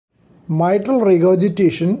Mitral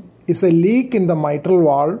regurgitation is a leak in the mitral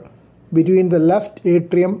valve between the left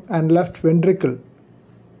atrium and left ventricle.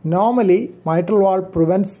 Normally, mitral valve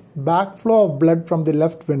prevents backflow of blood from the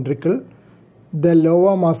left ventricle, the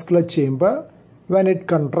lower muscular chamber, when it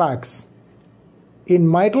contracts. In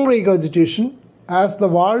mitral regurgitation, as the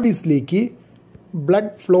valve is leaky,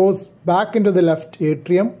 blood flows back into the left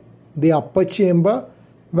atrium, the upper chamber,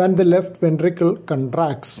 when the left ventricle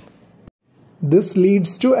contracts. This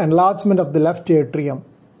leads to enlargement of the left atrium.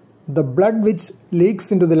 The blood which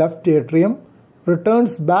leaks into the left atrium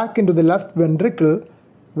returns back into the left ventricle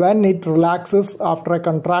when it relaxes after a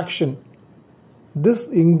contraction. This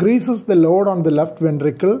increases the load on the left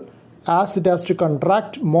ventricle as it has to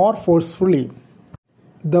contract more forcefully.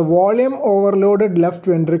 The volume overloaded left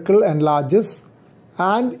ventricle enlarges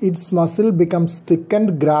and its muscle becomes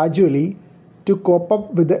thickened gradually to cope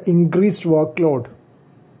up with the increased workload.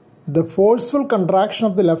 The forceful contraction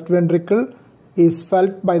of the left ventricle is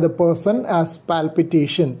felt by the person as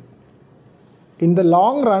palpitation. In the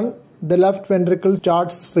long run, the left ventricle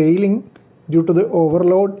starts failing due to the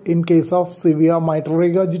overload in case of severe mitral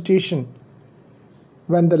regurgitation.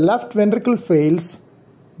 When the left ventricle fails,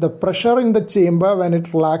 the pressure in the chamber when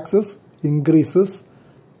it relaxes increases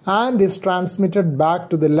and is transmitted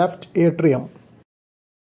back to the left atrium.